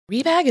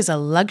Rebag is a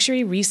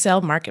luxury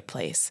resale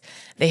marketplace.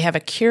 They have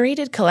a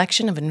curated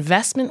collection of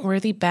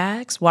investment-worthy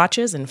bags,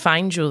 watches, and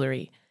fine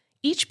jewelry.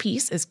 Each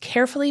piece is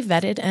carefully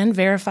vetted and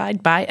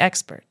verified by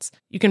experts.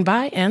 You can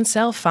buy and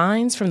sell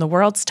finds from the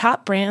world's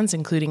top brands,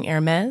 including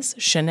Hermes,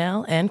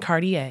 Chanel, and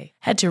Cartier.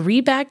 Head to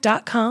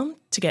Rebag.com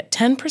to get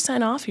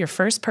 10% off your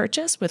first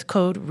purchase with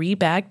code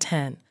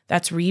REBAG10.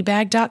 That's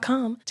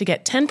Rebag.com to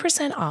get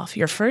 10% off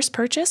your first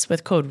purchase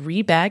with code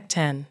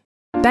REBAG10.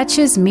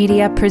 Betches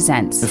Media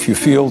presents. If you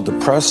feel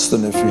depressed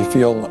and if you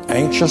feel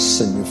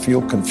anxious and you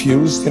feel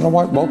confused, you know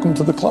what? Welcome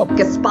to the club.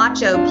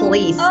 Gazpacho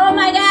police. Oh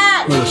my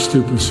God! What a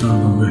stupid son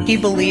of a bitch. He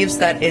believes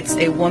that it's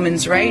a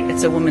woman's right,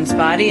 it's a woman's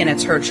body, and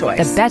it's her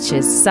choice. The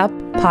Betches Sup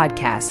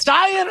Podcast.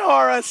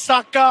 Sayonara,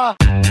 sucker!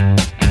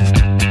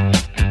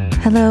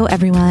 Hello,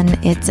 everyone.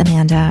 It's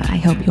Amanda. I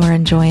hope you're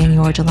enjoying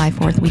your July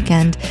 4th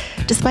weekend,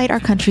 despite our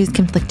country's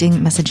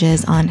conflicting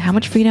messages on how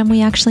much freedom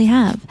we actually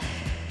have.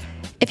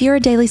 If you're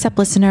a Daily Sup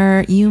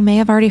listener, you may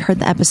have already heard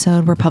the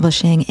episode we're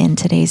publishing in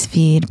today's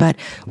feed, but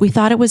we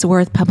thought it was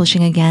worth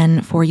publishing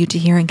again for you to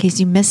hear in case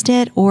you missed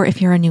it or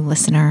if you're a new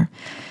listener.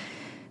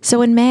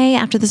 So in May,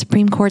 after the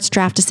Supreme Court's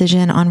draft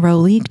decision on Roe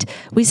leaked,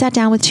 we sat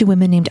down with two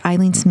women named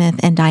Eileen Smith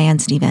and Diane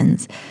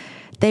Stevens.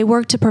 They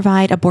worked to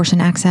provide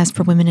abortion access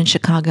for women in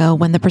Chicago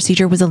when the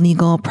procedure was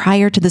illegal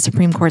prior to the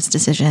Supreme Court's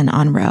decision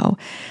on Roe.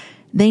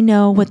 They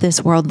know what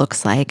this world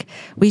looks like.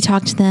 We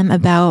talked to them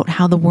about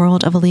how the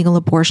world of illegal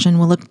abortion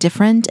will look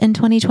different in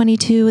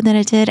 2022 than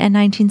it did in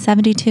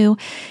 1972,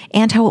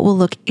 and how it will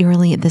look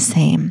eerily the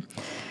same.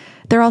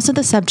 They're also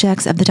the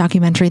subjects of the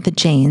documentary The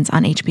Janes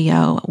on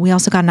HBO. We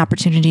also got an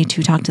opportunity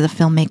to talk to the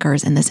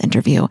filmmakers in this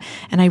interview,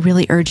 and I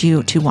really urge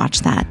you to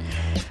watch that.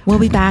 We'll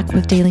be back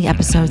with daily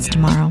episodes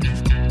tomorrow.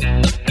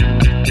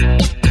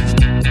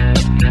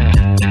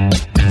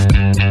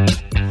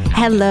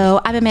 Hello,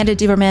 I'm Amanda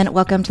Duberman.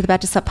 Welcome to the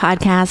Betches Sup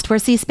Podcast, where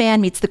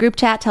C-SPAN meets the group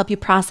chat to help you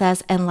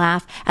process and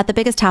laugh at the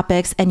biggest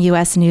topics in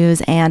U.S.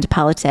 news and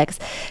politics.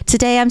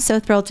 Today, I'm so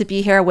thrilled to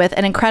be here with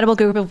an incredible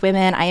group of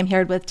women. I am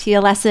here with Tia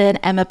Lesson,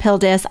 Emma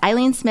Pildes,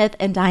 Eileen Smith,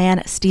 and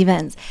Diane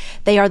Stevens.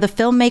 They are the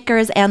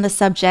filmmakers and the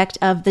subject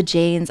of The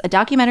Janes, a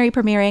documentary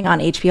premiering on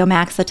HBO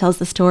Max that tells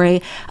the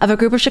story of a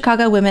group of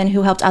Chicago women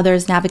who helped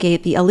others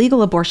navigate the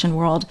illegal abortion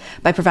world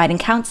by providing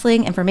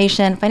counseling,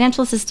 information,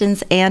 financial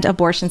assistance, and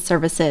abortion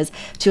services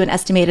to an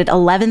estimated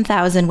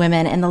 11,000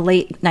 women in the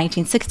late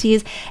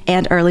 1960s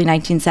and early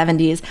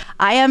 1970s.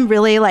 I am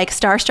really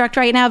starstruck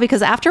right now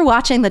because after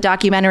watching the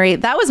documentary,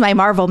 that was my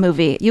Marvel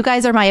movie. You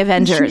guys are my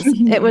Avengers.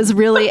 It was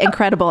really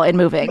incredible and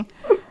moving.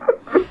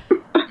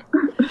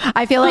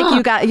 I feel like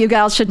you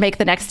guys should make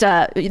the next.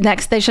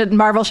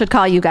 Marvel should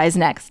call you guys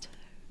next.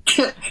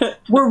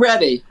 We're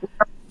ready.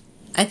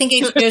 I think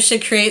HBO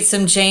should create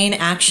some Jane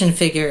action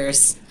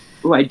figures.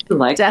 Oh, I do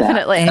like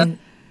Definitely. that.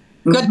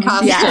 Good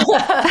costume.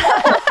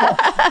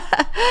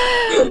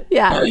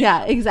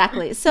 Yeah,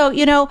 exactly. So,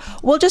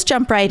 we'll just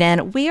jump right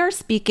in. We are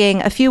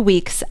speaking a few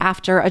weeks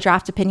after a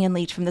draft opinion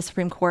leaked from the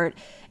Supreme Court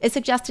is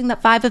suggesting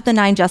that 5 of the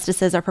 9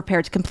 justices are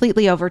prepared to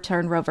completely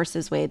overturn Roe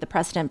versus Wade, the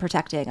precedent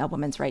protecting a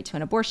woman's right to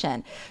an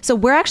abortion. So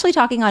we're actually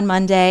talking on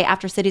Monday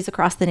after cities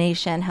across the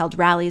nation held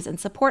rallies in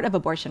support of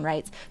abortion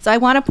rights. So I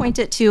want to point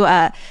it to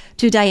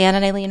Diane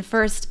and Eileen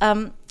first.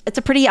 It's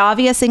a pretty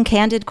obvious and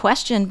candid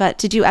question, but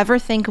did you ever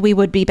think we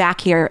would be back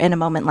here in a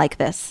moment like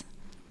this?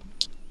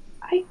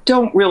 I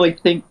don't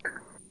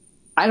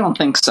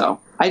think so.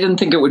 I didn't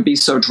think it would be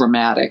so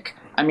dramatic.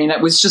 I mean, it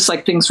was just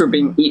like things were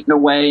being eaten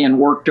away and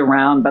worked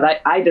around,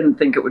 but I didn't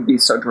think it would be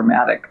so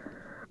dramatic.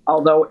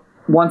 Although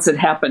once it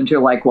happened,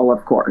 you're like, well,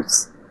 of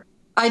course.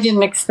 I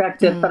didn't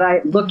expect it,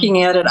 but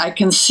looking at it, I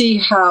can see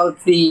how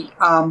the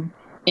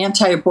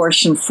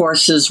anti-abortion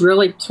forces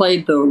really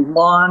played the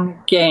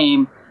long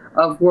game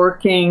of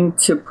working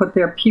to put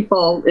their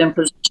people in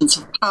positions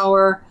of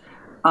power.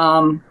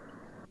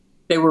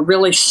 They were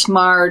really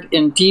smart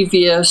and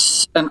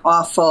devious and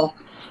awful.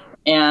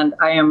 And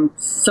I am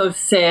so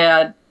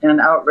sad and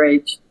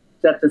outraged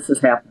that this has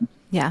happened.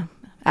 Yeah.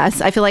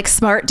 I feel like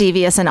smart,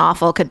 devious, and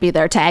awful could be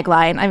their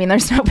tagline. I mean,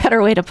 there's no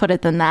better way to put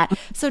it than that.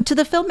 So to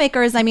the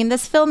filmmakers, I mean,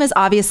 this film is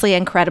obviously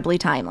incredibly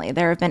timely.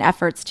 There have been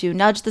efforts to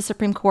nudge the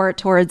Supreme Court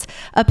towards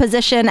a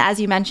position, as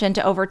you mentioned,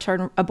 to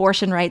overturn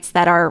abortion rights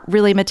that are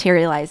really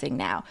materializing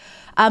now.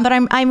 But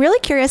I'm really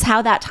curious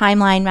how that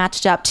timeline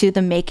matched up to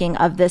the making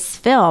of this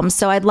film.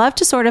 So I'd love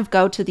to sort of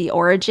go to the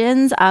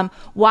origins.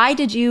 Why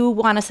did you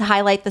want us to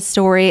highlight the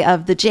story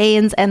of the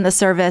Janes and the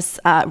service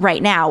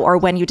right now, or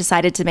when you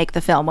decided to make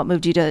the film? What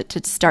moved you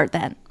to start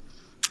then?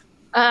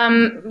 I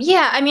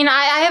mean,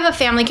 I have a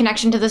family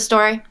connection to the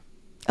story.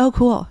 Oh,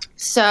 cool.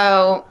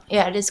 So,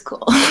 yeah, it is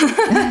cool.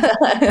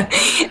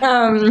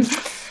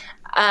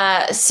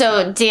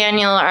 So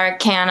Daniel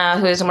Arcana,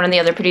 who's one of the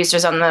other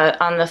producers on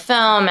the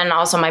film, and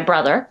also my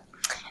brother,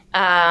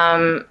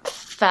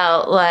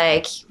 felt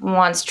like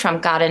once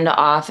Trump got into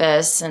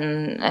office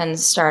and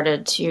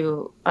started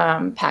to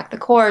pack the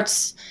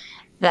courts,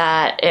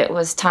 that it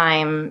was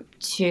time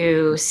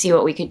to see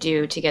what we could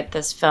do to get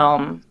this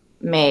film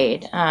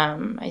made.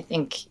 I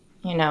think,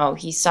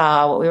 he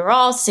saw what we were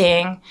all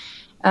seeing,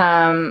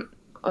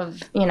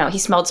 he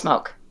smelled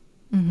smoke.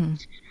 Mm-hmm.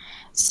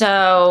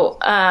 So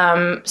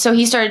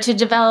he started to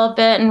develop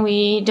it, and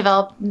we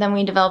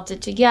developed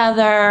it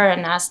together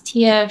and asked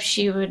Tia if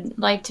she would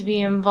like to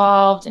be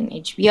involved, and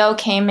HBO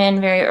came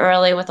in very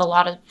early with a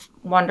lot of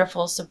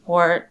wonderful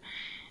support.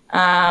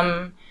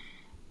 The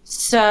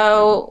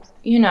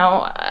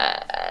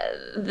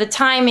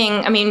timing,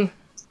 I mean,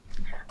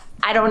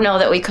 I don't know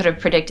that we could have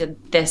predicted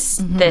this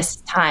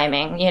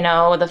timing.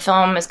 The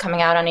film is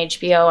coming out on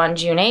HBO on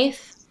June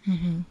 8th.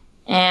 Mm-hmm.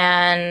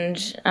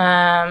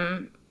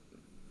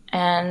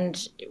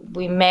 And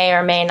we may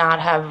or may not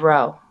have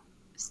Roe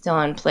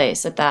still in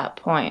place at that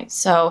point.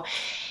 So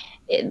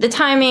the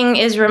timing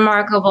is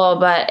remarkable,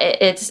 but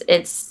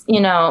it's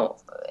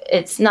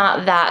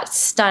not that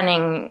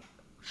stunning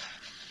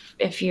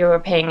if you were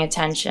paying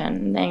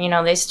attention.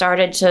 And, they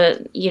started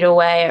to eat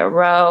away at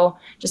Roe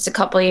just a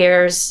couple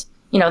years.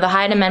 The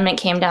Hyde Amendment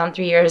came down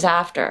 3 years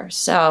after.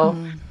 So,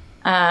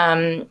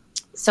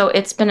 so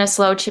it's been a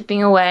slow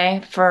chipping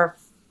away for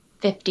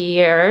 50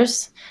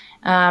 years.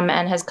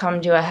 And has come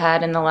to a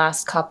head in the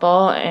last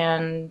couple.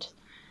 And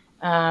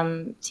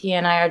Tia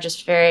and I are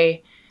just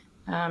very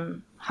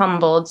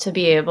humbled to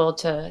be able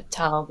to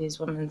tell these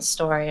women's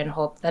story and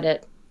hope that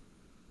it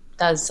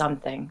does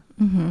something.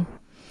 Mm-hmm.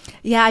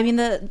 Yeah, I mean,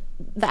 the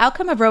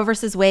outcome of Roe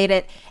versus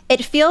Wade,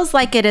 it feels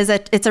like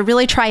it's a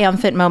really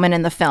triumphant moment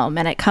in the film,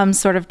 and it comes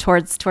sort of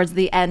towards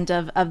the end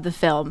of the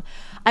film.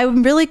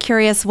 I'm really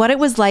curious what it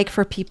was like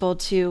for people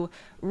to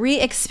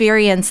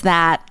re-experience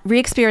that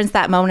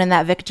moment and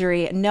that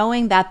victory,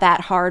 knowing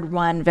that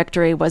hard-won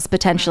victory was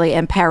potentially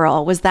in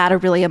peril. Was that a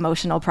really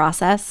emotional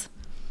process?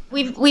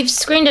 We've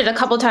screened it a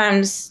couple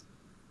times,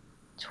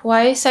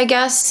 twice, I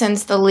guess,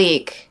 since the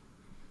leak.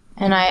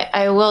 And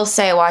I will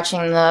say,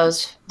 watching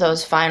those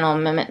final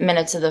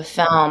minutes of the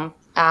film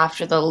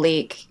after the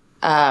leak,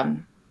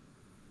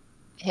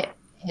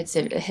 hits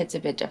a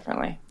bit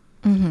differently.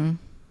 Mm-hmm.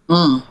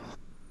 Mm.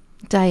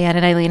 Diane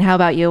and Eileen, how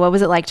about you? What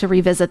was it like to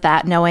revisit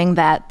that, knowing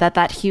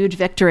that huge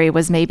victory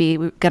was maybe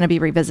going to be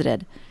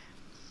revisited?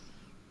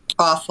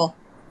 Awful.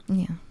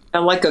 Yeah.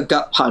 And like a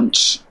gut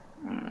punch.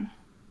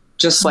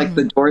 Just like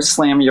the door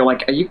slam, you're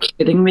like, are you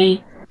kidding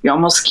me? You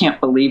almost can't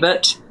believe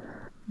it.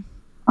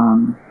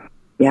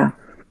 Yeah.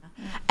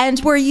 And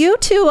were you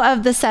two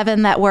of the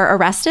 7 that were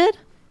arrested?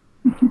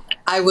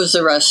 I was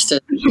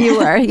arrested. You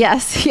were,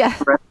 yes. Yeah.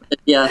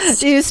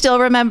 Yes. Do you still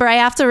remember? I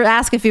have to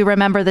ask if you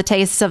remember the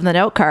tastes of the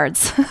note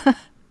cards.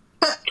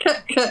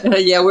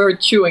 Yeah, we were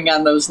chewing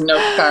on those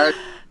note cards.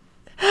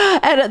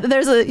 And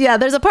there's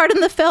a part in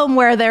the film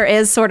where there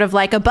is sort of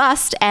like a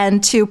bust,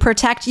 and to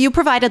protect, you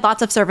provided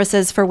lots of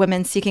services for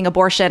women seeking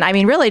abortion. I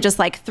mean, really just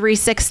like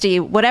 360,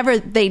 whatever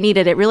they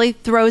needed. It really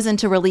throws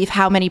into relief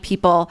how many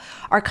people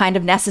are kind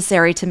of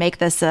necessary to make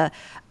this a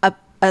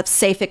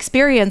safe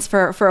experience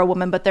for a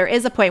woman. But there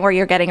is a point where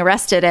you're getting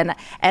arrested, and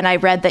I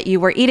read that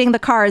you were eating the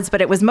cards, but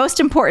it was most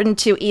important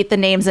to eat the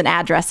names and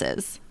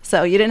addresses.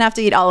 So you didn't have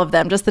to eat all of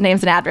them, just the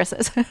names and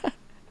addresses.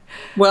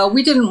 Well,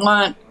 we didn't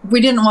want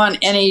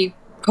any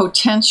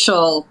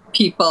potential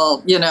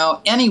people,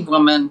 any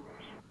woman,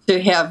 to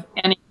have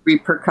any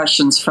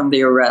repercussions from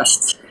the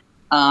arrests.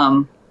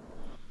 When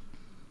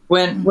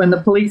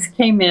the police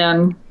came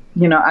in,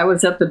 I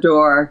was at the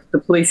door. The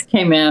police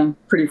came in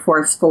pretty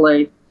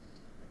forcefully,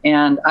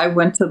 and I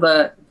went to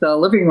the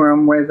living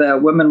room where the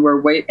women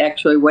were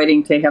actually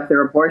waiting to have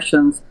their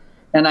abortions,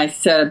 and I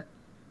said,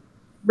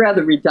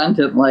 rather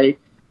redundantly,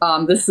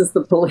 "This is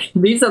the police.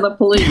 These are the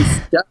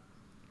police,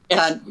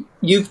 and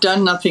you've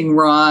done nothing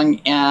wrong,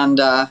 and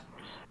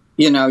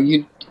you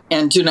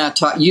do not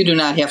talk. You do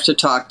not have to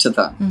talk to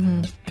them."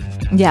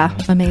 Mm-hmm. Yeah,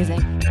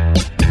 amazing.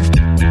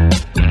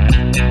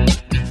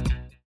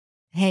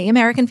 Hey,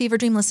 American Fever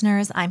Dream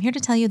listeners, I'm here to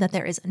tell you that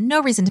there is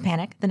no reason to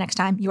panic the next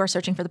time you are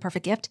searching for the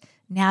perfect gift.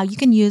 Now you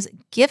can use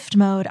gift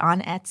mode on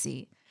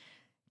Etsy.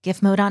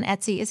 Gift mode on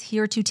Etsy is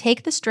here to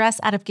take the stress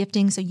out of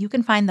gifting so you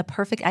can find the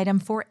perfect item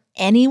for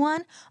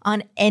anyone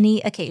on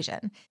any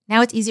occasion.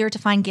 Now it's easier to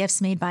find gifts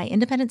made by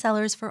independent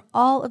sellers for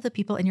all of the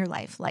people in your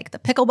life, like the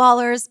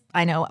pickleballers,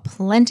 I know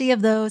plenty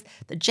of those,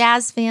 the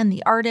jazz fan,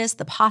 the artist,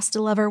 the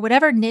pasta lover,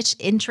 whatever niche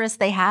interest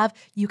they have,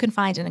 you can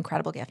find an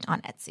incredible gift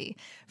on Etsy.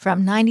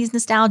 From 90s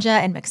nostalgia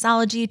and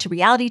mixology to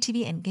reality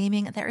TV and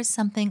gaming, there is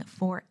something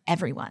for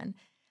everyone.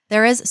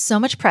 There is so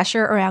much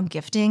pressure around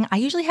gifting. I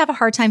usually have a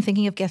hard time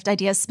thinking of gift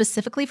ideas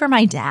specifically for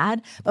my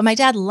dad, but my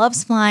dad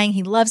loves flying,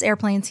 he loves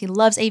airplanes, he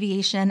loves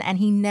aviation, and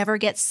he never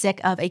gets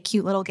sick of a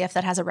cute little gift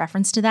that has a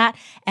reference to that.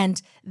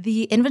 And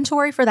the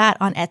inventory for that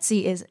on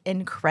Etsy is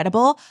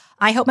incredible.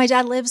 I hope my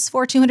dad lives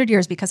for 200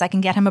 years because I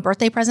can get him a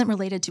birthday present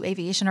related to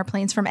aviation or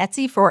planes from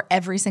Etsy for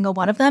every single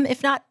one of them,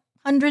 if not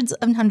hundreds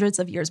and hundreds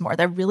of years more.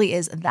 There really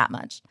is that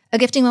much. A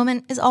gifting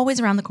moment is always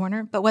around the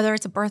corner, but whether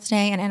it's a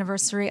birthday, an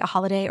anniversary, a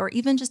holiday, or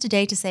even just a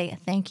day to say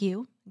thank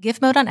you, Gift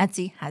Mode on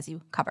Etsy has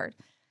you covered.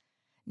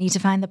 Need to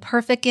find the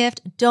perfect gift?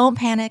 Don't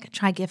panic.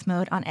 Try Gift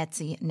Mode on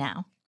Etsy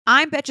now.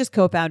 I'm Betches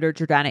co-founder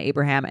Jordana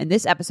Abraham, and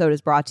this episode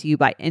is brought to you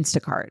by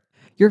Instacart.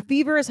 Your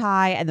fever is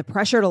high and the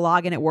pressure to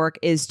log in at work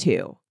is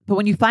too. But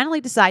when you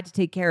finally decide to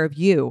take care of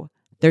you,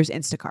 there's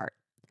Instacart.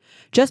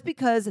 Just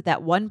because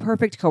that one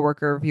perfect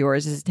coworker of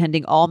yours is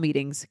attending all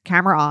meetings,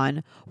 camera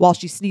on, while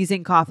she's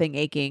sneezing, coughing,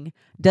 aching,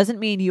 doesn't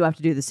mean you have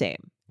to do the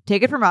same.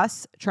 Take it from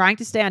us, trying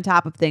to stay on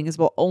top of things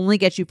will only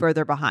get you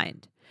further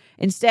behind.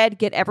 Instead,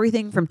 get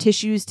everything from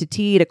tissues to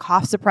tea to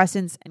cough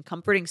suppressants and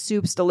comforting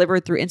soups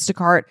delivered through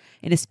Instacart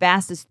in as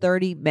fast as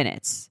 30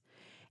 minutes.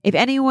 If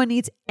anyone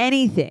needs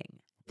anything,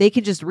 they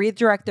can just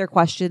redirect their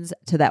questions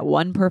to that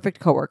one perfect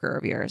coworker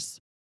of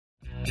yours.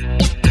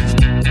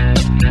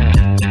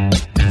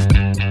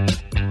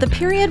 The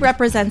period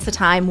represents a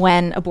time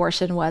when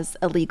abortion was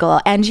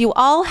illegal, and you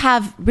all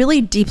have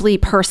really deeply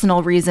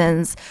personal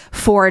reasons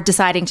for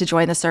deciding to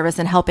join the service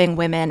and helping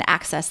women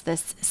access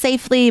this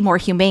safely, more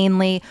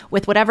humanely,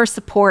 with whatever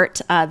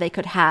support they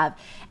could have.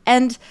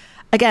 And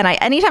again,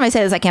 anytime I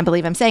say this, I can't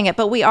believe I'm saying it,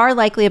 but we are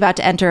likely about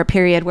to enter a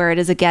period where it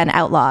is again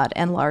outlawed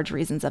in large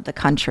regions of the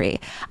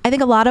country. I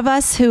think a lot of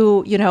us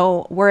who,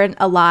 weren't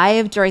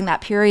alive during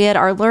that period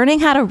are learning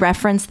how to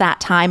reference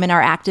that time in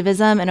our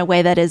activism in a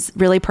way that is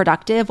really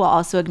productive, while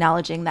also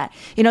acknowledging that,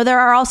 there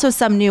are also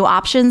some new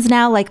options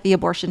now, like the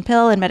abortion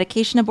pill and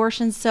medication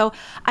abortions. So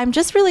I'm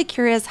just really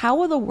curious, how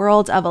will the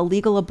world of a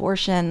legal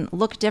abortion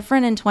look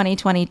different in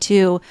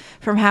 2022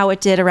 from how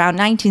it did around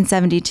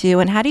 1972?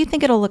 And how do you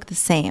think it'll look the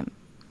same?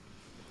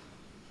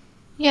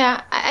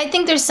 Yeah, I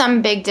think there's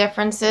some big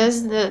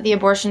differences. The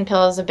abortion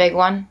pill is a big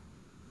one.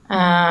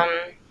 The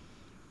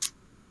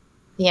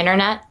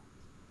internet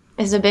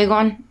is a big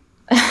one.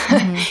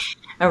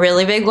 A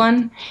really big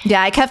one.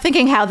 Yeah, I kept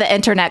thinking how the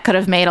internet could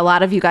have made a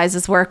lot of you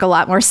guys' work a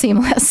lot more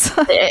seamless.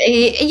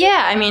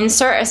 Yeah, I mean,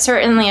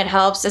 certainly it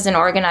helps as an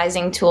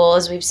organizing tool,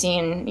 as we've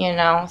seen, in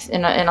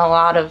a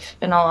lot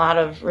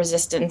of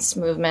resistance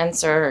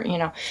movements, or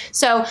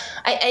So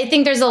I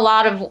think there's a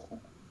lot of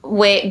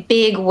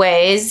big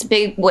ways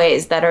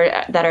that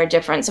are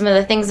different. Some of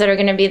the things that are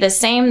going to be the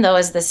same, though,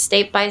 is the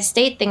state by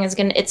state thing is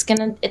going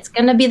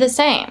to be the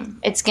same.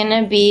 It's going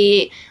to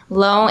be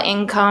low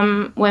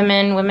income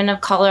women of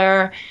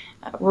color,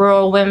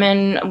 rural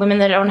women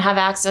that don't have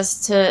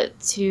access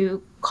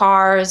to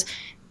cars,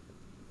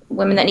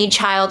 women that need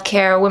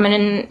childcare, women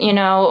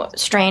in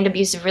strained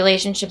abusive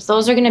relationships.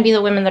 Those are going to be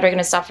the women that are going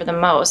to suffer the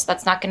most.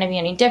 That's not going to be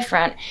any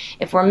different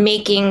if we're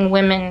making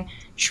women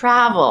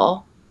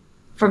travel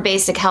for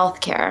basic health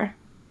care.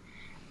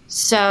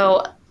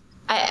 So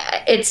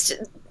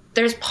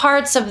there's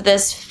parts of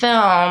this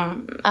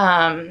film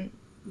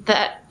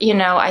that,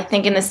 I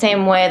think in the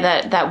same way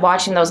that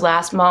watching those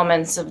last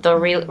moments of the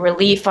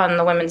relief on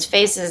the women's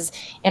faces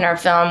in our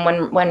film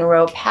when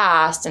Roe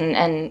passed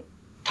and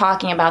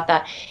talking about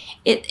that,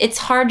 it's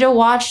hard to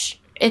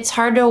watch. It's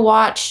hard to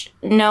watch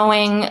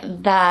knowing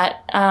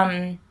that,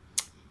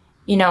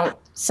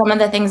 some of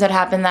the things that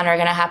happen then are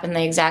going to happen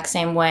the exact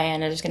same way,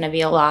 and there's going to be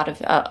a lot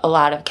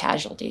of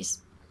casualties.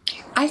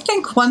 I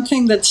think one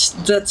thing that's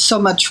so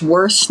much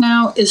worse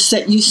now is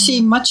that you see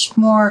much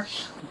more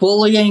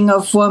bullying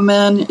of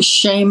women,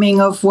 shaming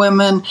of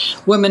women,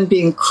 women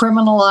being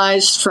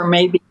criminalized for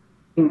maybe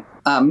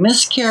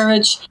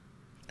miscarriage.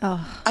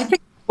 Oh. I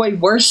think it's way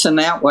worse in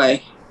that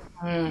way.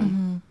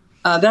 Mm-hmm.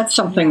 That's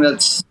something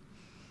that's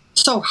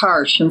so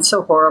harsh and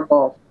so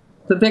horrible.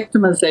 The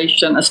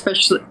victimization,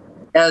 especially,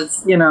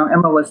 as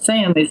Emma was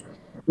saying, these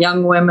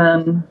young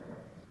women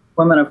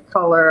of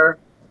color,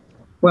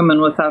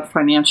 women without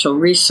financial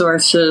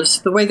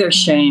resources, the way they're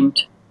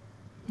shamed.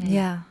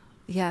 Yeah.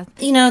 Yeah.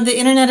 The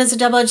internet is a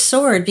double-edged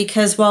sword,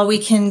 because while we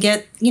can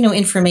get,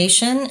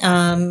 information,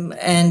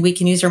 and we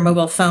can use our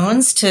mobile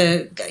phones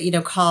to,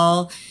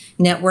 call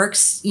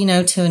networks,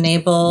 to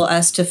enable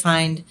us to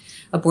find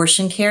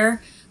abortion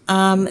care,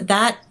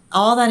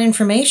 all that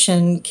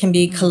information can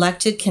be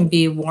collected, can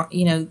be,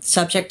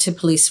 subject to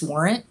police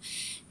warrant.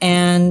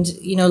 And,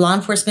 law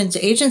enforcement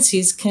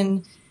agencies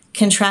can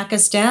track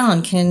us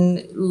down,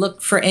 can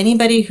look for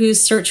anybody who's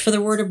searched for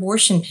the word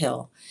abortion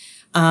pill,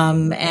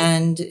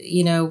 and,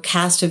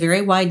 cast a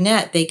very wide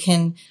net. They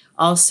can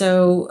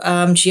also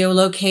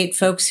geolocate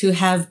folks who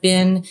have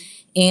been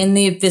in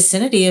the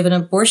vicinity of an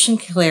abortion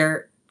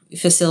care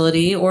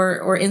facility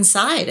or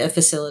inside a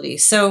facility.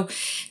 So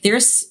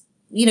there's,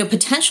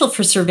 potential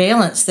for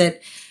surveillance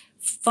that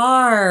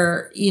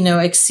far,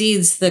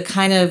 exceeds the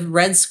kind of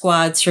Red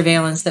Squad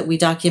surveillance that we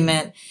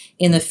document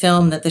in the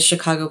film that the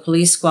Chicago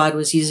Police Squad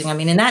was using. I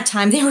mean, in that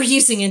time, they were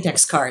using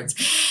index cards.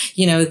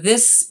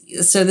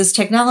 This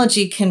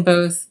technology can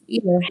both,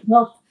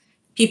 help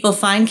people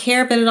find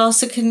care, but it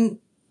also can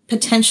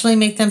potentially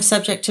make them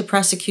subject to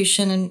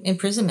prosecution and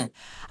imprisonment.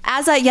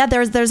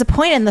 There's a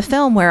point in the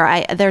film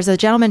where there's a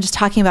gentleman just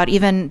talking about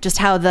even just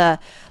how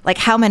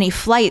how many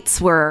flights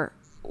were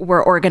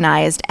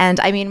organized. And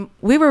I mean,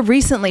 we were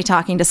recently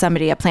talking to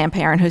somebody at Planned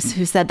Parenthood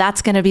who said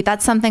that's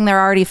something they're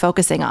already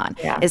focusing on,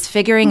 is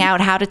figuring out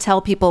how to tell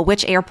people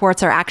which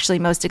airports are actually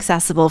most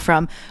accessible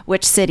from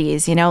which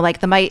cities. There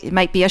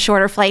might be a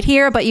shorter flight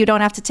here, but you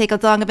don't have to take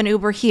as long of an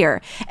Uber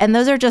here. And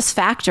those are just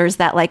factors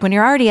that, when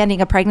you're already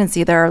ending a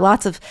pregnancy, there are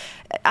lots of,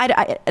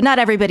 not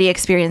everybody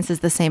experiences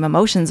the same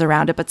emotions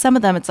around it, but some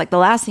of them, it's the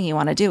last thing you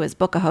want to do is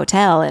book a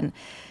hotel and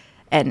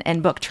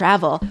and book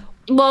travel.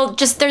 Well,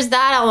 just there's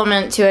that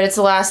element to it. It's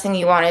the last thing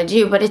you want to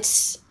do, but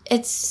it's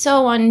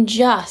so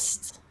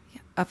unjust.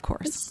 Of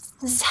course.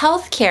 It's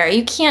healthcare.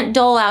 You can't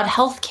dole out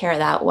healthcare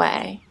that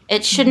way.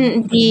 It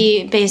shouldn't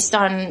be based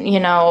on,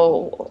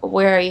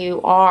 where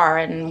you are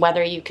and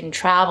whether you can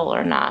travel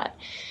or not.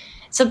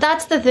 So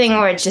that's the thing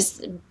where it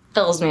just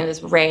fills me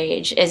with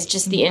rage, is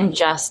just the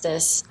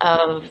injustice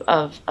of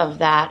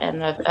that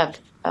and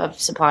of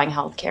supplying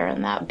healthcare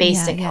in that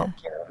basic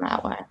healthcare in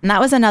that way. And that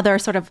was another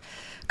sort of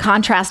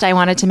contrast I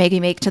wanted to maybe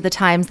make to the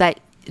times that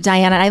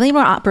Diana and Eileen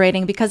were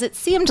operating, because it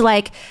seemed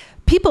like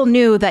people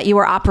knew that you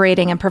were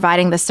operating and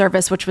providing the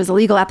service, which was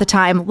illegal at the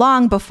time,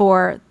 long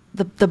before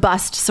the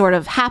bust sort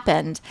of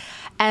happened.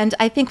 And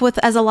I think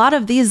as a lot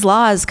of these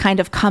laws kind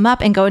of come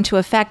up and go into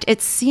effect,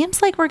 it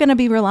seems like we're going to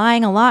be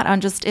relying a lot on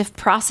just if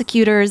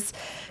prosecutors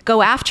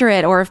go after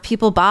it, or if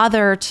people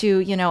bother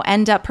to,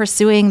 end up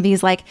pursuing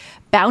these like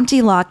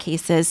bounty law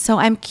cases. So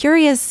I'm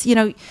curious,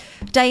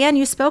 Diane,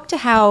 you spoke to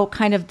how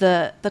kind of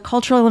the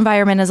cultural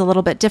environment is a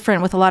little bit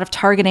different with a lot of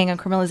targeting and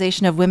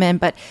criminalization of women.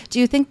 But do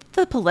you think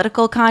the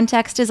political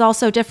context is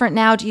also different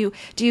now? Do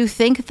you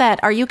think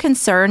are you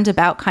concerned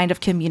about kind of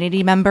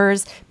community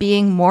members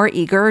being more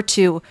eager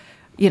to,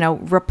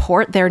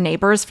 report their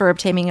neighbors for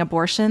obtaining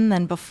abortion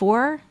than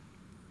before?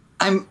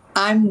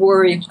 I'm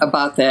worried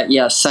about that.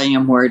 Yes, I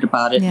am worried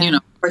about it. Yeah.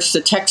 Of course,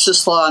 the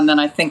Texas law, and then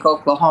I think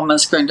Oklahoma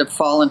is going to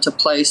fall into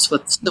place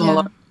with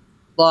similar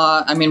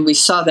law. I mean, we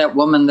saw that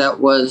woman that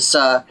was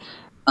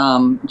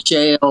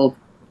jailed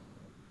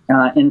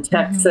in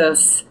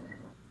Texas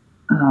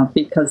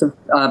because of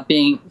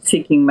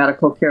seeking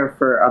medical care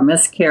for a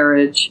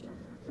miscarriage.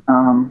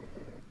 And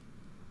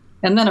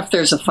then if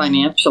there's a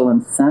financial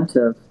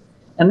incentive,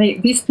 and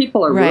these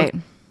people are right.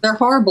 They're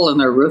horrible and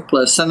they're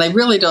ruthless, and they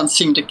really don't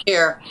seem to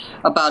care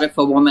about if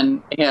a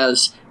woman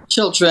has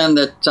children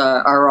that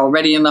are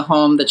already in the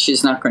home that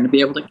she's not going to be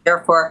able to care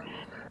for.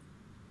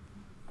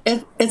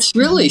 It's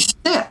really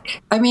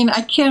sick. I mean,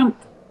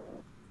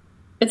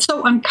 it's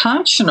so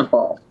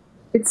unconscionable.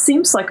 It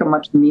seems like a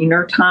much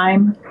meaner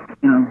time.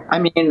 I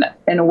mean,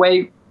 in a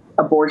way,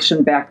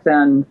 abortion back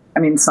then,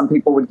 some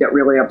people would get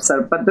really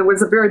upset, but there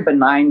was a very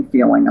benign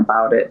feeling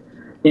about it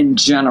in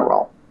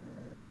general.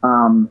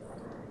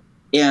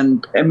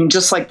 And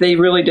just like they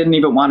really didn't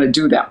even want to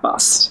do that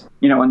bust,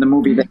 in the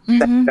movie. They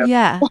said,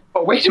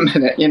 oh, wait a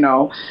minute,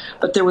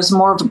 But there was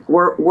more of,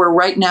 we're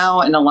right now,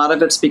 and a lot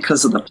of it's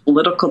because of the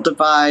political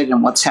divide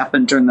and what's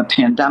happened during the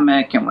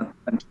pandemic and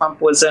when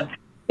Trump was in.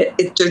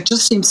 There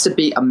just seems to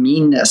be a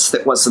meanness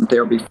that wasn't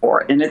there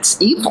before, and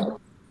it's evil.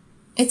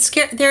 It's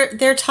scary.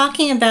 They're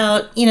talking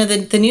about,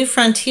 the new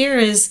frontier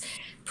is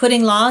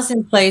putting laws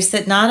in place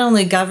that not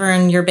only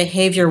govern your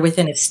behavior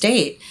within a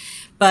state,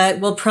 but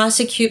will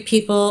prosecute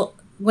people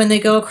when they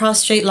go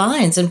across state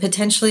lines and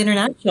potentially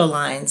international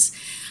lines,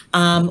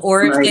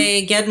 or if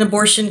they get an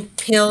abortion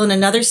pill in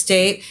another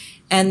state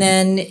and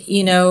then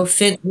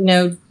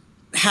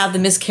have the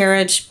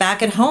miscarriage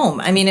back at home.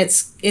 I mean,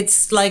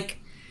 it's like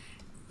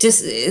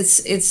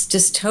it's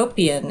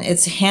dystopian.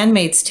 It's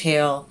Handmaid's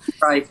Tale,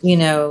 right?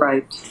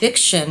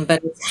 Fiction,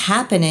 but it's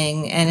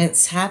happening, and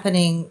it's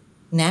happening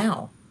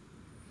now.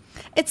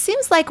 It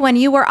seems like when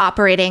you were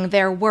operating,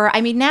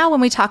 now when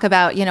we talk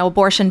about,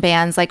 abortion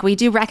bans, like we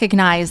do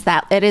recognize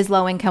that it is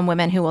low-income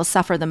women who will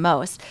suffer the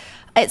most.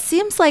 It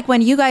seems like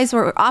when you guys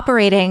were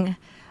operating,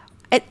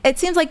 it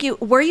seems like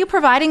were you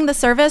providing the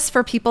service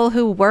for people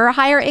who were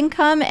higher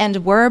income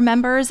and were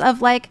members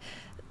of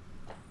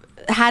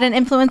had an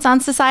influence on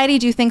society?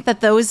 Do you think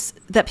that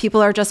that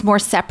people are just more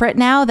separate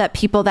now, that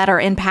people that are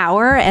in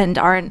power and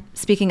aren't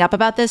speaking up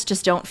about this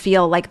just don't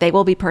feel like they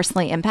will be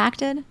personally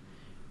impacted?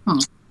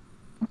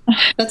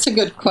 That's a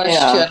good question.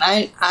 Yeah.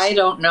 I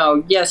don't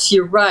know. Yes,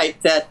 you're right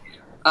that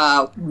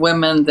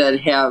women that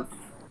have,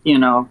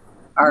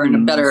 are in a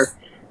better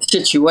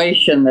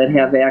situation, that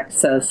have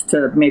access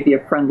to maybe a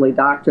friendly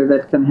doctor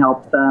that can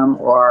help them,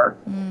 or,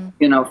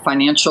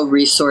 financial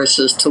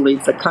resources to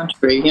leave the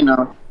country,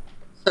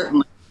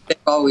 certainly they've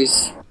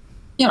always,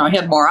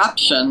 had more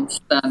options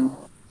than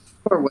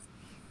poor women.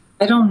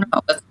 I don't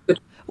know. That's a good.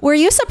 Were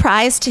you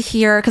surprised to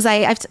hear, because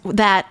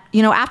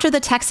after the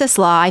Texas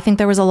law, I think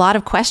there was a lot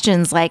of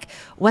questions like,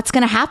 what's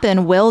going to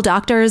happen? Will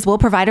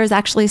providers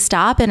actually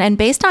stop? And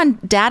based on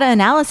data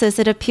analysis,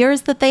 it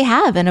appears that they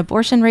have, and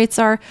abortion rates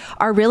are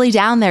really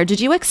down there. Did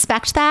you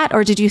expect that,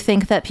 or did you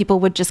think that people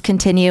would just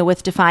continue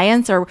with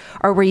defiance, or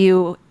were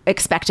you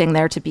expecting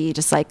there to be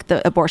just like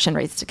the abortion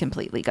rates to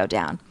completely go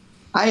down?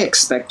 I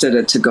expected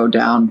it to go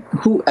down.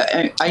 People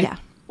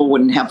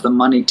wouldn't have the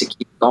money to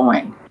keep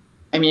going.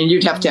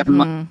 You'd have to have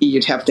money,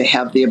 you'd have to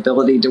have the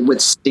ability to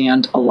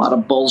withstand a lot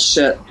of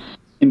bullshit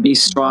and be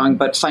strong.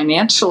 But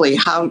financially,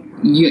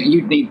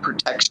 you'd need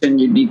protection.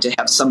 You'd need to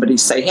have somebody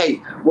say,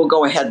 hey, we'll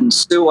go ahead and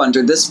sue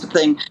under this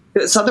thing.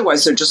 Because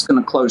otherwise, they're just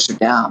going to close you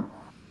down.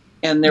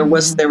 And there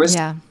was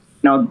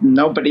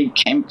nobody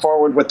came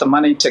forward with the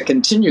money to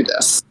continue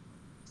this.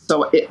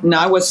 So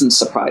I wasn't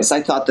surprised.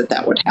 I thought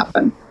that would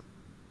happen.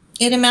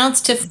 It amounts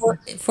to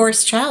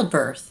forced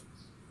childbirth.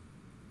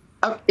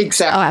 Oh,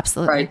 exactly. Oh,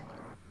 absolutely. Right.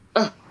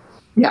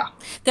 Yeah.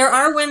 There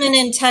are women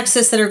in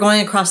Texas that are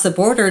going across the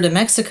border to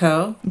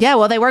Mexico. Yeah,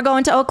 well, they were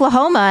going to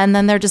Oklahoma and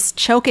then they're just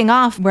choking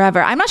off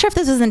wherever. I'm not sure if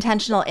this was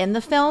intentional in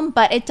the film,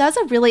 but it does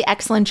a really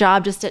excellent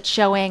job just at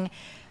showing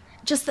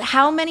just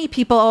how many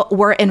people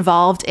were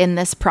involved in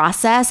this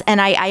process.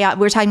 And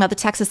we were talking about the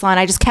Texas law, and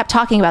I just kept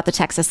talking about the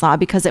Texas law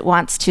because it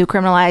wants to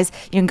criminalize,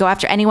 you can go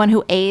after anyone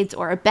who aids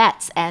or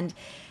abets. And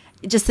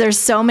just there's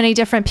so many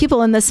different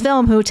people in this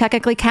film who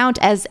technically count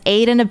as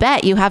aid and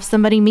abet. You have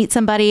somebody meet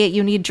somebody,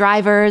 you need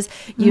drivers,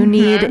 you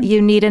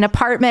need an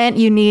apartment,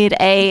 you need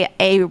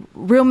a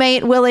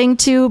roommate willing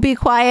to be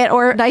quiet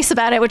or nice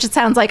about it, which it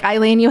sounds like,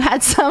 Eileen, you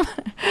had some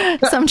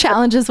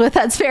challenges with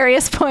at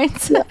various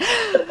points.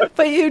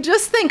 But you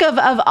just think of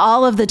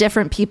all of the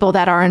different people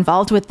that are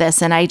involved with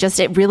this, and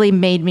it really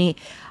made me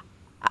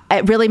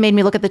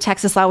look at the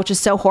Texas law, which is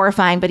so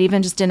horrifying, but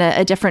even just in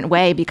a different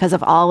way because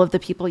of all of the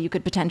people you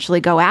could potentially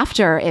go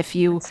after if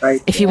you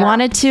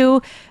wanted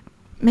to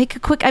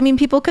make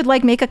people could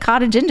make a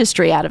cottage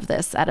industry out of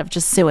this, out of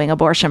just suing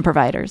abortion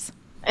providers.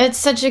 It's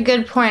such a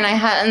good point. I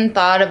hadn't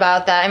thought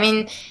about that. I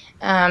mean,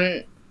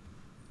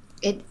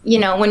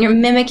 when you're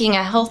mimicking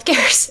a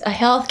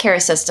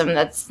healthcare system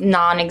that's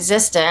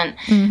non-existent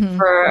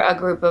for a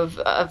group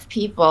of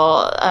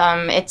people,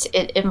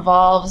 it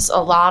involves a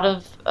lot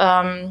of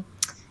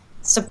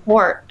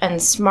support and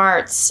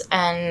smarts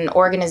and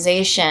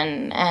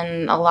organization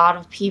and a lot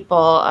of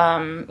people.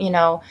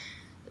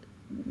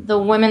 The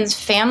women's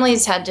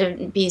families had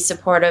to be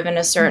supportive in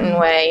a certain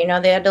way.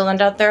 They had to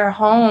lend out their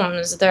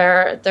homes.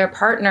 Their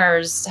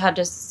partners had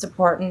to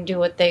support and do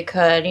what they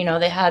could.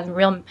 They had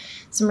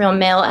some real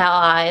male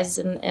allies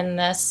in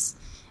this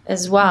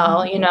as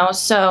well.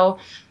 So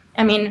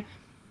I mean,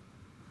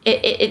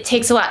 it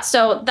takes a lot.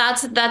 So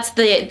that's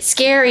the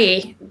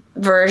scary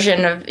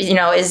version of,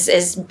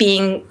 is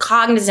being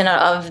cognizant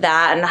of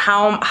that and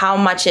how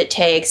much it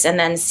takes, and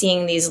then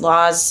seeing these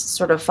laws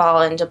sort of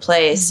fall into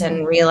place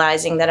and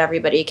realizing that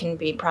everybody can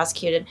be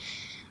prosecuted.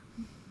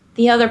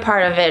 The other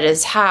part of it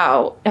is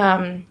how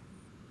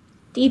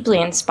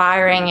deeply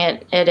inspiring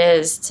it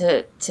is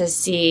to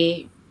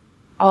see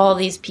all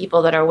these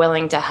people that are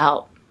willing to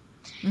help.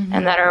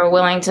 And that are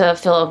willing to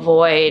fill a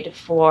void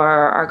for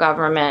our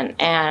government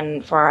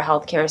and for our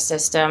healthcare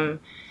system,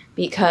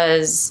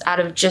 because out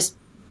of just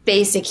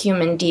basic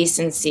human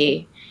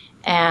decency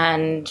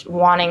and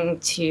wanting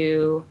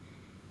to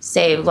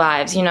save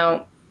lives.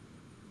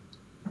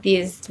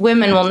 These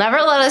women will never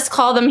let us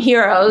call them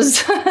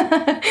heroes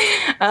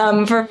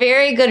for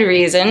very good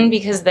reason,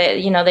 because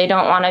they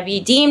don't want to be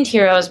deemed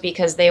heroes,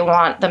 because they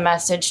want the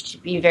message to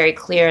be very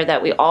clear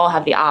that we all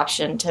have the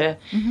option to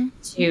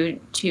do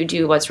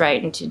what's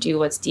right and to do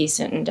what's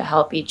decent and to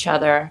help each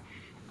other.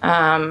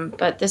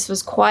 But this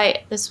was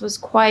quite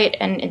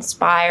an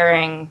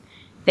inspiring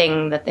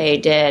thing that they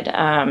did.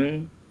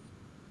 And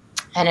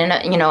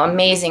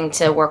amazing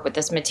to work with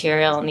this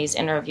material and these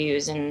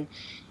interviews and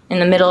in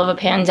the middle of a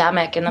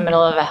pandemic, in the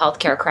middle of a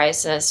healthcare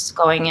crisis,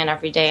 going in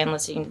every day and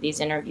listening to these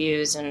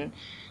interviews and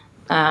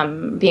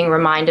being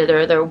reminded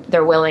of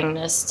their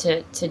willingness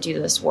to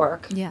do this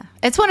work. Yeah.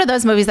 It's one of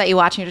those movies that you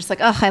watch and you're just like,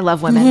 oh, I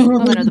love women.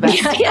 Women are the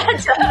best.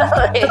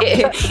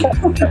 Definitely.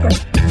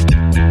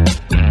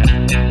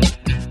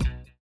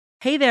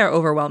 Hey there,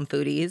 overwhelmed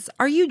foodies.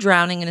 Are you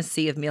drowning in a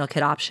sea of meal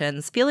kit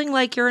options, feeling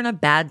like you're in a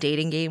bad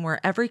dating game where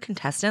every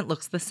contestant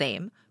looks the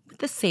same, with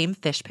the same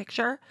fish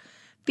picture?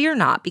 Fear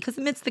not, because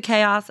amidst the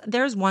chaos,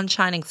 there's one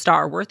shining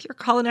star worth your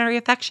culinary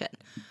affection.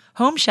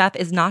 Home Chef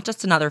is not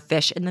just another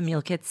fish in the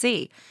meal kit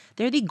sea.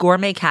 They're the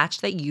gourmet catch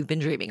that you've been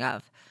dreaming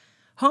of.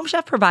 Home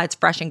Chef provides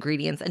fresh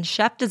ingredients and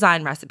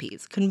chef-designed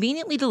recipes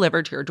conveniently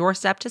delivered to your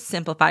doorstep to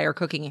simplify your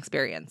cooking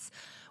experience.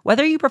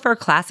 Whether you prefer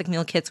classic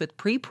meal kits with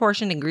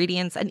pre-portioned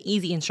ingredients and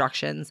easy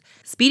instructions,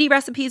 speedy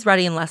recipes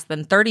ready in less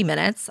than 30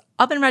 minutes,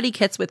 oven-ready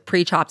kits with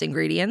pre-chopped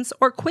ingredients,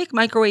 or quick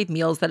microwave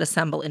meals that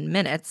assemble in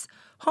minutes,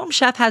 Home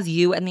Chef has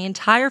you and the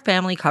entire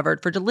family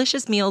covered for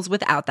delicious meals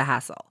without the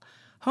hassle.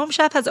 Home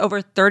Chef has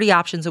over 30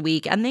 options a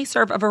week, and they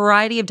serve a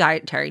variety of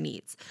dietary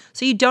needs,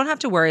 so you don't have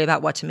to worry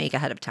about what to make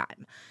ahead of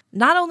time.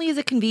 Not only is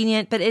it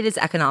convenient, but it is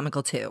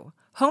economical too.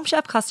 Home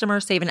Chef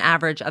customers save an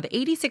average of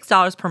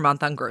 $86 per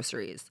month on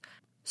groceries.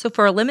 So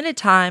for a limited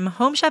time,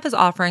 Home Chef is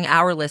offering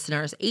our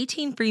listeners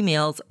 18 free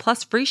meals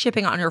plus free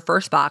shipping on your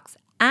first box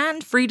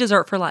and free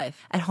dessert for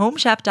life at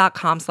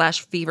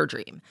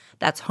homechef.com/feverdream.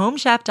 That's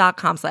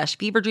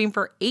homechef.com/feverdream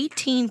for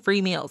 18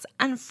 free meals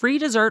and free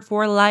dessert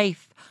for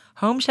life.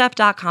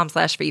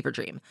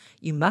 homechef.com/feverdream.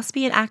 You must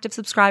be an active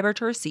subscriber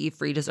to receive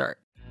free dessert.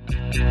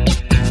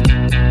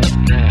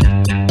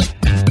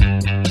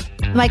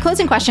 My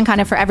closing question kind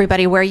of for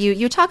everybody, where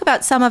you talk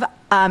about some of,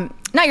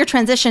 not your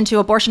transition to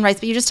abortion rights,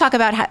 but you just talk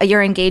about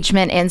your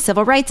engagement in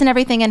civil rights and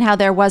everything, and how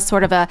there was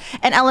sort of an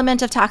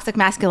element of toxic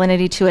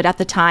masculinity to it at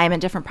the time and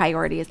different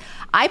priorities.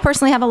 I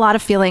personally have a lot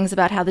of feelings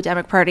about how the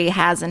Democratic Party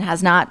has and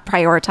has not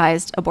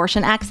prioritized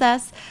abortion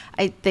access.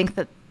 I think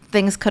that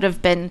things could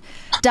have been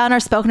done or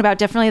spoken about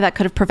differently that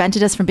could have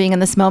prevented us from being in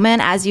this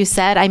moment. As you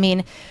said, I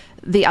mean,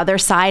 the other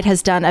side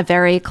has done a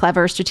very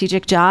clever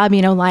strategic job,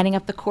 lining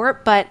up the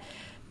court, but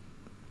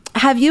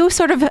have you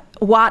sort of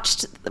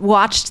watched,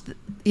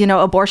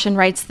 abortion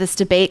rights, this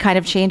debate kind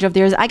of change over the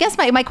years? I guess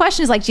my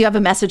question is like, do you have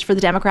a message for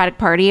the Democratic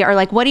Party, or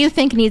like, what do you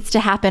think needs to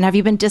happen? Have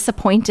you been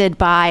disappointed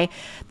by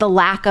the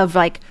lack of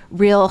like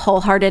real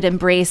wholehearted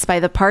embrace by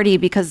the party?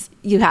 Because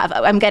you have,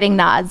 I'm getting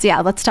nods.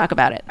 Yeah, let's talk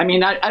about it. I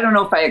mean, I don't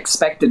know if I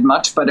expected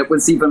much, but it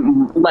was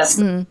even less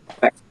than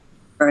expected.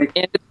 Right?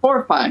 And it's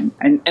horrifying.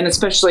 And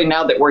especially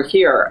now that we're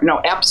here,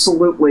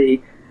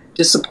 absolutely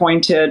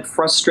disappointed,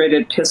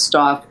 frustrated, pissed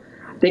off.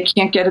 They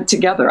can't get it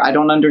together. I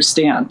don't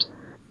understand.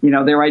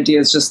 Their idea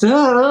is just,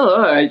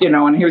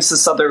 and here's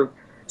this other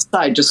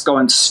side just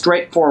going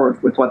straight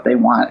forward with what they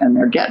want, and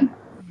they're getting.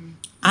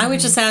 I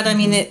would just add,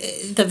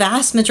 the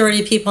vast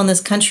majority of people in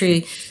this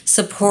country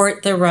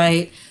support the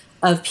right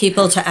of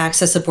people to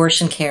access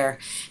abortion care.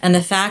 And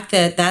the fact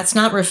that that's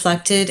not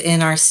reflected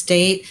in our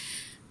state,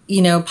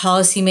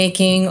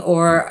 policymaking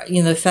or,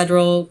 the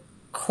federal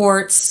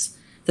courts,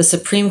 the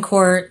Supreme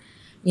Court,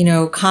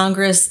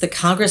 Congress, the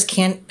Congress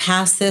can't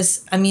pass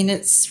this.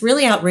 It's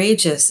really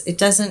outrageous. It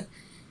doesn't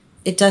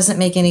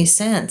make any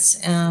sense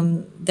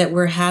that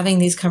we're having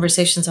these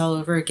conversations all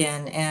over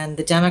again. And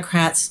the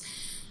Democrats,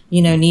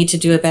 need to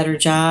do a better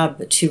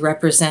job to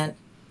represent,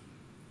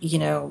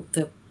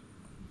 the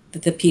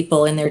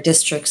people in their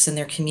districts and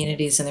their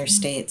communities and their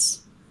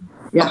states.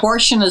 Yeah.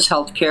 Abortion is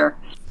health care.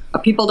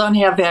 People don't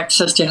have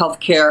access to health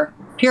care,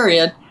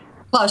 period.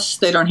 Plus,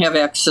 they don't have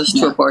access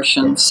to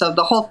abortion. So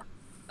the whole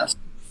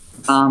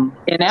and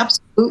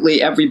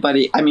absolutely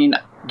everybody,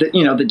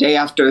 the day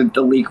after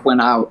the leak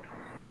went out,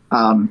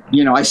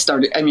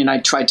 I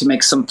tried to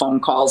make some phone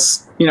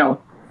calls,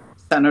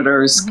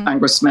 senators,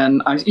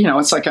 congressmen,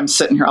 it's like I'm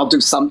sitting here, I'll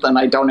do something.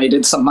 I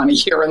donated some money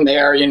here and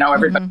there,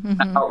 everybody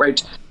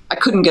outraged. I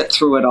couldn't get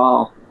through it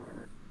all.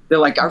 They're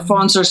like, our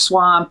phones are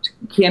swamped.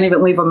 Can't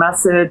even leave a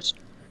message.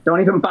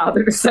 Don't even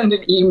bother to send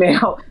an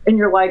email. And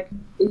you're like,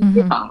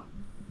 yeah.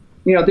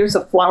 There's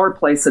a flower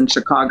place in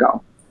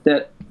Chicago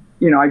that,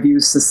 I've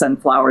used to send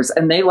flowers,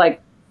 and they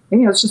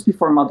it's just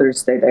before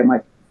Mother's Day. They're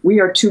like, we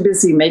are too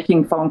busy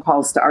making phone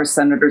calls to our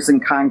senators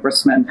and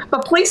congressmen,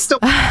 but please still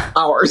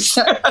flowers.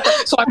 So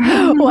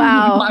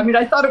wow.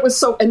 I thought it was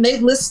so, and they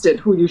listed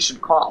who you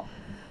should call.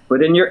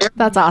 Put in your area.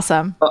 That's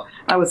awesome.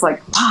 I was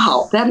like,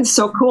 wow, that is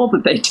so cool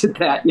that they did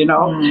that,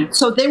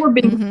 So they were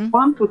being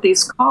swamped with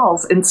these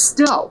calls, and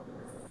still,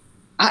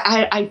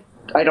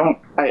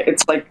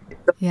 it's like.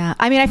 Yeah.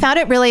 I found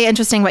it really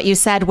interesting what you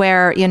said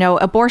where,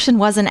 abortion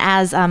wasn't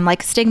as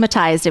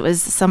stigmatized. It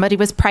was somebody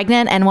was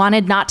pregnant and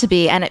wanted not to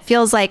be. And it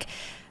feels like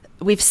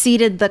we've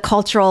ceded the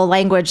cultural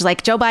language.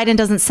 Like Joe Biden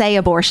doesn't say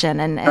abortion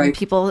and right.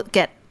 People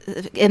get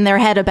in their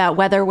head about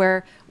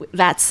whether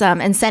that's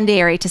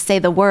incendiary to say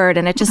the word.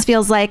 And it just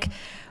feels like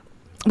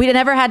we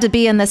never had to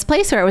be in this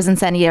place where it was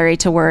incendiary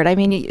to word.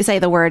 You say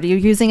the word, you're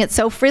using it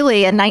so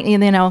freely. And,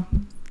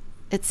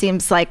 it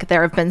seems like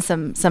there have been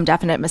some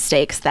definite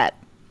mistakes that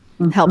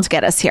helped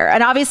get us here.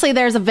 And obviously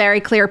there's a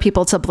very clear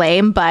people to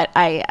blame, but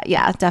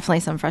definitely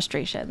some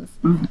frustrations.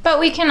 But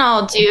we can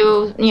all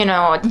do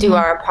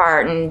our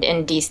part in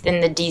the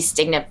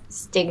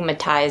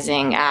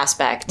destigmatizing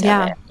aspect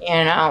of it,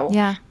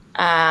 Yeah.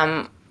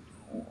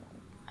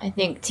 I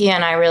think Tia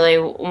and I really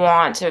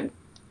want to,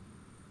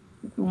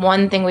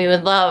 one thing we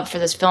would love for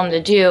this film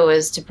to do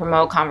is to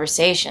promote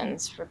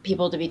conversations, for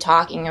people to be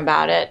talking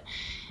about it,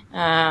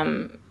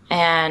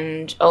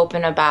 and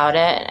open about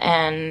it,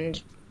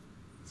 and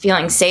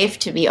feeling safe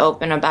to be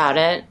open about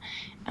it,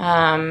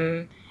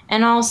 and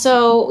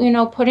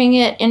also, putting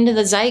it into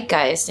the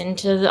zeitgeist,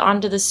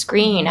 onto the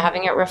screen,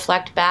 having it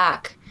reflect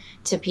back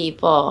to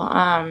people,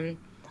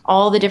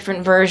 all the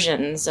different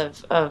versions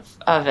of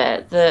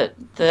it.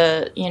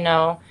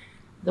 The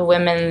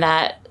women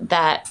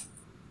that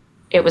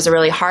it was a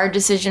really hard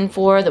decision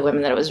for, the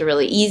women that it was a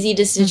really easy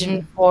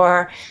decision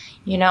for.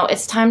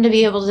 It's time to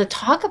be able to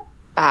talk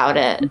about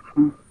it.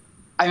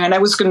 I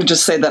was going to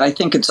just say that I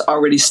think it's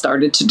already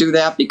started to do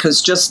that,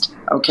 because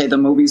the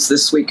movie's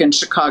this week in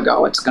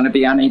Chicago. It's going to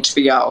be on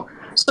HBO.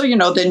 So,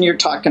 then you're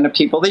talking to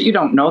people that you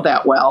don't know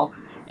that well.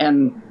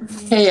 And,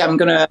 hey, I'm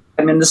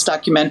in this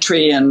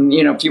documentary, and,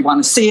 if you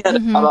want to see it.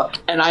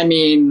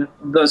 And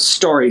the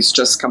stories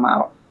just come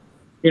out.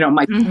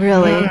 My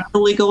really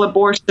illegal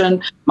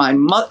abortion, my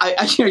mother,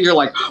 you're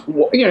like,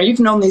 you've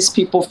known these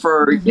people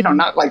for,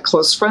 not like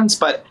close friends,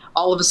 but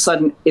all of a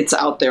sudden it's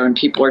out there and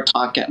people are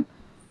talking.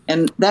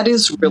 And that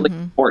is really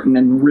important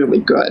and really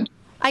good.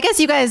 I guess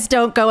you guys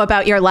don't go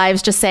about your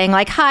lives just saying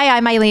like, hi,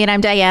 I'm Eileen, I'm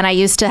Diane. I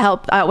used to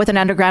help with an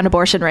underground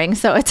abortion ring.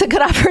 So it's a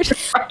good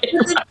opportunity.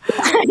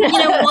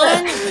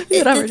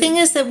 The thing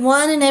is that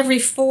 1 in every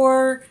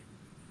 4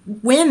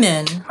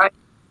 women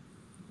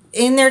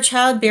in their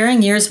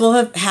childbearing years will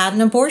have had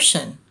an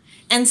abortion.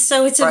 And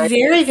so it's a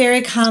very,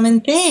 very common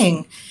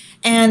thing.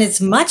 And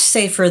it's much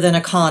safer than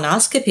a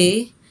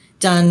colonoscopy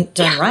done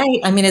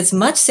right. It's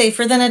much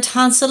safer than a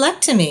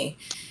tonsillectomy.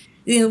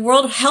 The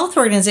World Health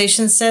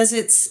Organization says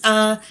it's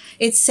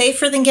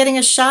safer than getting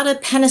a shot of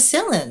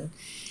penicillin.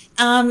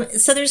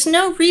 So there's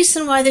no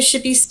reason why this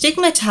should be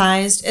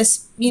stigmatized,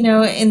 as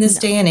in this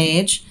day and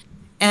age.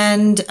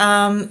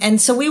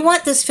 And so we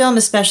want this film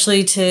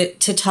especially to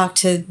talk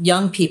to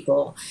young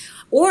people,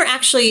 or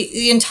actually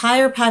the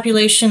entire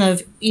population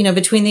of,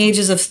 between the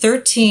ages of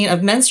 13, of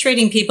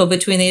menstruating people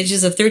between the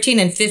ages of 13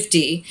 and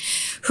 50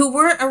 who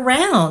weren't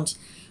around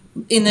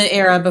in the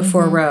era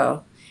before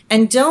Roe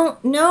and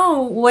don't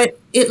know what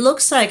it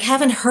looks like,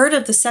 haven't heard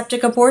of the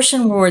septic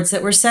abortion wards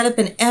that were set up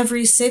in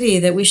every city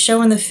that we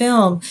show in the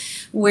film,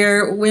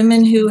 where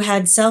women who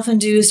had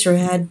self-induced or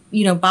had,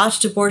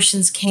 botched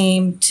abortions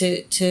came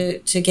to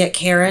get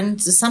care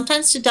and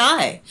sometimes to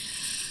die,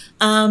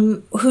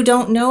 who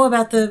don't know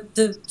about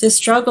the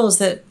struggles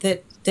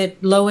that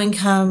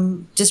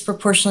low-income,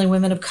 disproportionately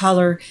women of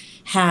color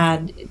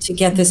had to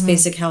get this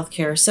basic health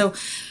care. So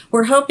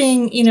we're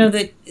hoping,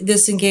 that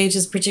this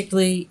engages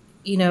particularly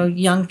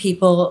young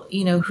people,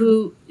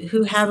 who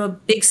have a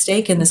big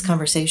stake in this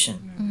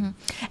conversation.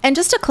 And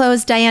just to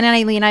close, Diane and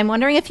Eileen, I'm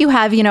wondering if you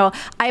have,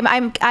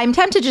 I'm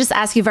tempted to just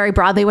ask you very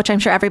broadly, which I'm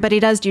sure everybody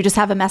does. Do you just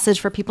have a message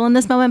for people in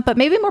this moment? But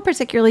maybe more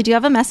particularly, do you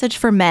have a message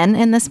for men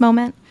in this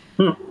moment?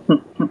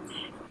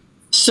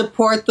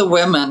 Support the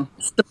women.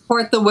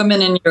 Support the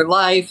women in your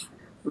life.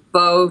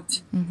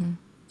 Vote.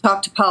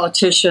 Talk to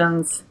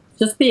politicians.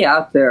 Just be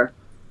out there.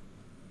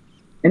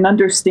 And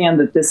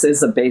understand that this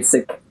is a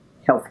basic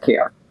health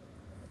care.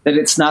 That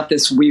it's not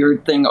this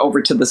weird thing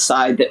over to the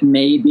side that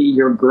maybe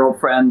your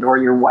girlfriend or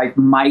your wife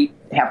might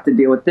have to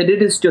deal with. That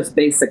it is just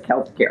basic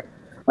health care.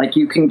 Like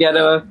you can get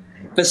a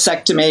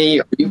vasectomy,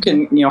 or you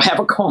can, have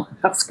a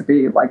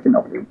colonoscopy like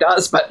nobody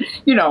does, but,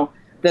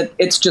 that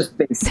it's just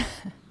basic,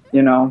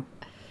 Well,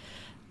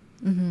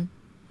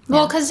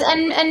 because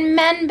and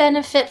men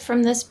benefit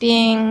from this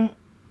being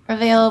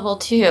available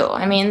too.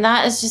 I mean,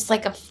 that is just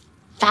like a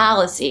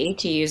fallacy,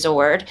 to use a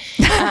word.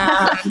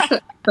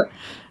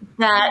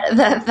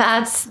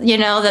 That's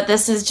that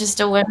this is just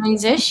a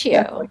women's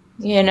issue.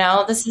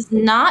 This is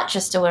not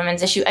just a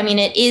women's issue. I mean,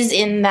 it is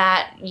in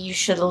that you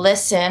should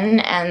listen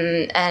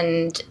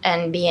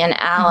and be an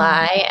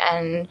ally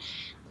and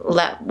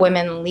let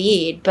women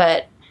lead,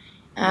 but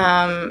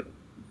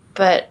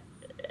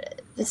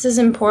this is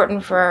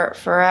important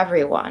for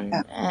everyone,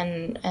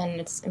 and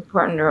it's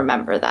important to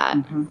remember that.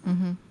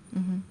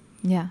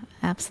 Yeah,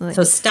 absolutely.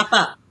 So step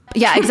up.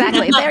 Yeah,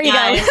 exactly. There you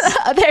go.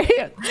 There you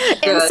go.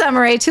 In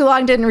summary, Too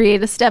Long Didn't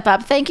Read, step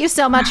up. Thank you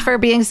so much for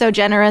being so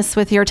generous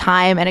with your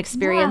time and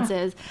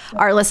experiences. Yeah.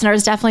 Our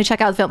listeners, definitely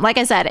check out the film. Like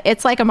I said,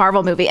 it's like a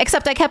Marvel movie,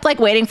 except I kept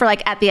waiting for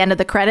at the end of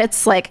the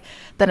credits,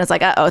 then it's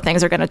uh-oh,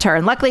 things are going to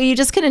turn. Luckily, you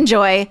just can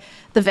enjoy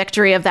the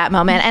victory of that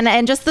moment.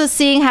 And just the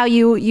seeing how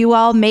you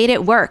all made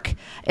it work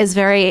is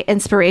very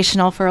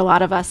inspirational for a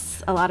lot of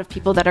us, a lot of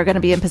people that are going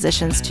to be in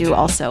positions to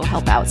also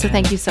help out. So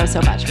thank you so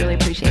much. Really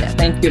appreciate it.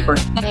 Thank you.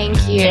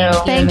 Thank you.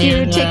 Thank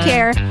you. Take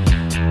care.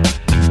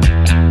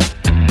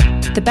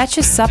 The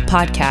Betches Sup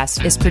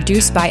podcast is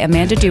produced by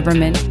Amanda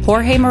Duberman,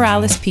 Jorge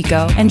Morales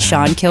Pico, and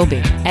Sean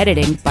Kilby.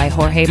 Editing by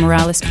Jorge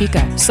Morales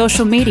Pico.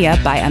 Social media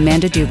by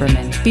Amanda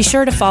Duberman. Be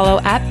sure to follow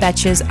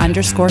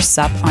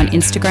 @Betches_Sup on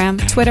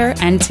Instagram, Twitter,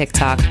 and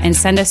TikTok, and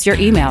send us your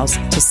emails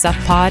to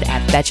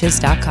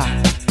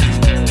suppod@betches.com.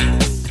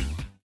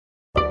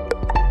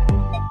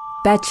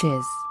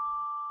 Betches.